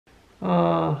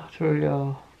아,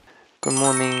 졸려. Good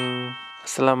morning.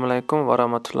 Assalamualaikum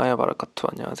warahmatullahi wabarakatuh.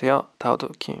 안녕하세요. Daud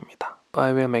Kim입니다.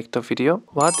 I will make the video.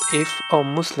 What if a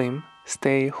Muslim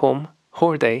stay home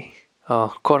whole day?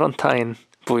 Quarantine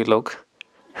vlog.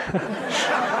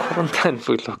 Quarantine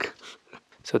vlog.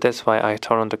 So that's why I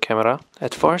turn on the camera.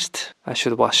 At first, I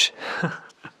should wash.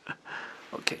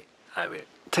 Okay, I will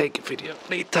take a video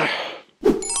later.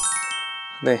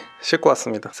 네, 씻고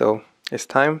왔습니다. So it's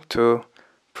time to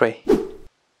pray.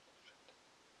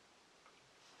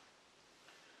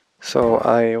 So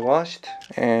I washed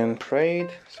and prayed.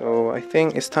 So I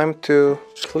think it's time to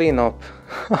clean up.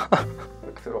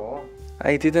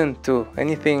 I didn't do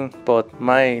anything, but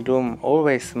my room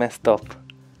always messed up.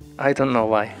 I don't know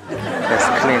why. Let's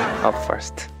clean up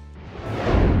first.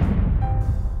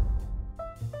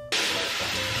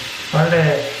 빨래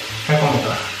할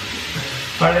겁니다.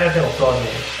 빨래할 데가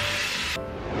없어가지고.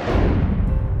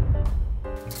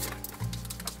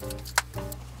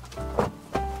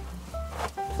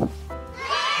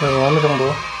 어느 정도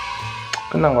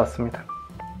끝난 것 같습니다.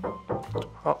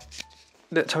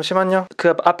 네, 잠시만요.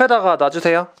 그 앞에다가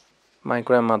놔주세요. My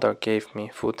grandmother gave me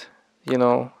food. You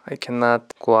know, I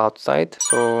cannot go outside,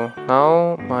 so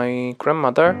now my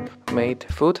grandmother made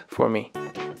food for me.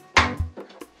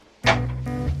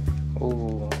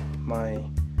 오, my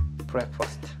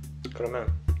breakfast.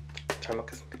 그러면 잘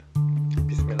먹겠습니다.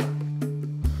 비스밀라.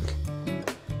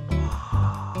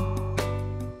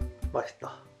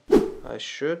 맛있다. I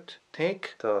should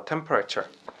take the temperature.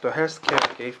 The healthcare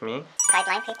gave me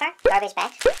guideline paper, garbage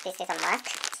bag. This is a must.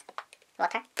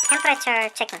 Water. Temperature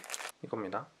checking.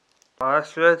 이겁니다. I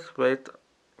should wait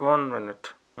 1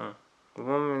 minute. 1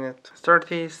 minute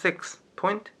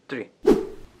 36.3.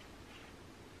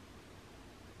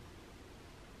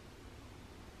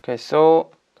 Okay,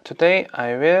 so today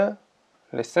I will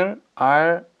listen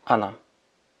Al Anam.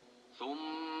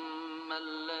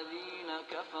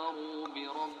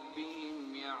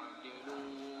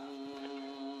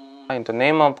 In the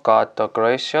name of God, the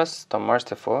gracious, the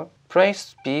merciful,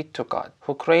 praise be to God,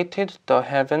 who created the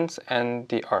heavens and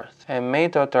the earth, and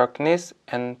made the darkness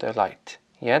and the light.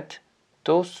 Yet,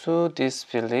 those who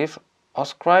disbelieve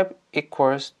ascribe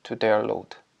equals to their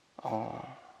Lord.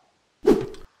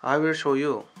 I will show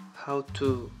you how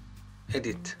to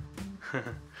edit.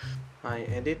 I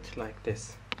edit like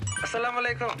this.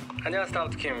 Assalamualaikum. 안녕하세요,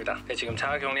 다우드 킴입니다. 지금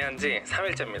자가 격리한 지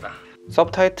 3일째입니다.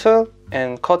 Subtitle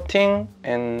and cutting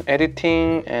and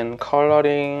editing and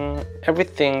coloring,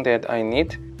 everything that I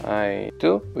need, I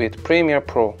do with Premiere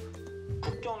Pro.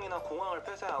 국경이나 공항을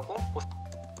폐쇄하고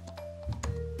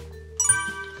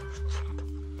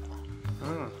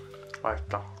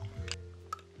맛있다.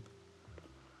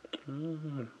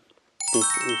 This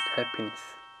is happiness.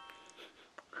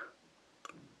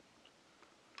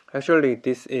 Actually,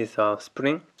 this is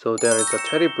spring, so there is a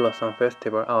cherry blossom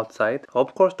festival outside.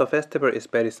 Of course, the festival is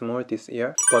very small this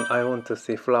year, but I want to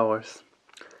see flowers.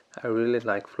 I really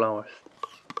like flowers.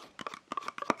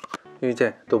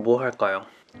 이제 또 뭐 할까요?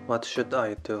 What should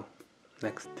I do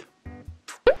next?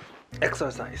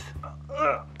 Exercise.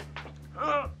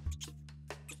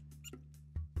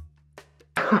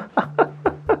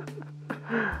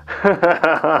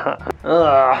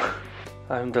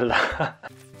 I'm the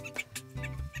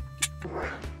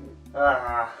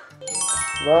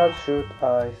What should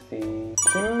I see?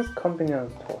 Kim's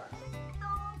convenience store.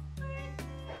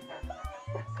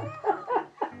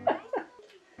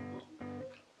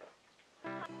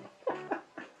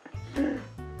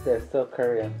 They're so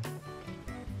Korean.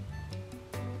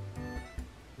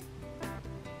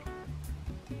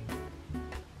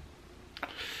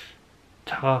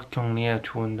 자가격리에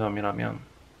좋은 점이라면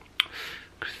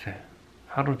글쎄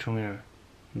하루 종일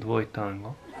누워있다는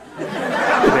거?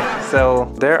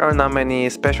 So there are not many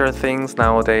special things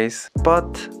nowadays, but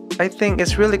I think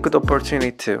it's really good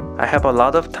opportunity too. I have a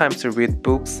lot of time to read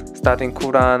books, studying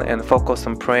Quran and focus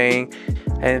on praying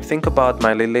and think about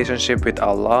my relationship with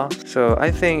Allah. So I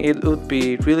think it would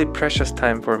be really precious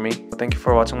time for me. Thank you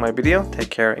for watching my video. Take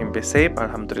care and be safe.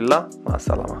 Alhamdulillah.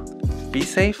 Ma'asalama. Be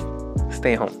safe.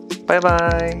 Stay home. Bye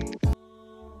bye.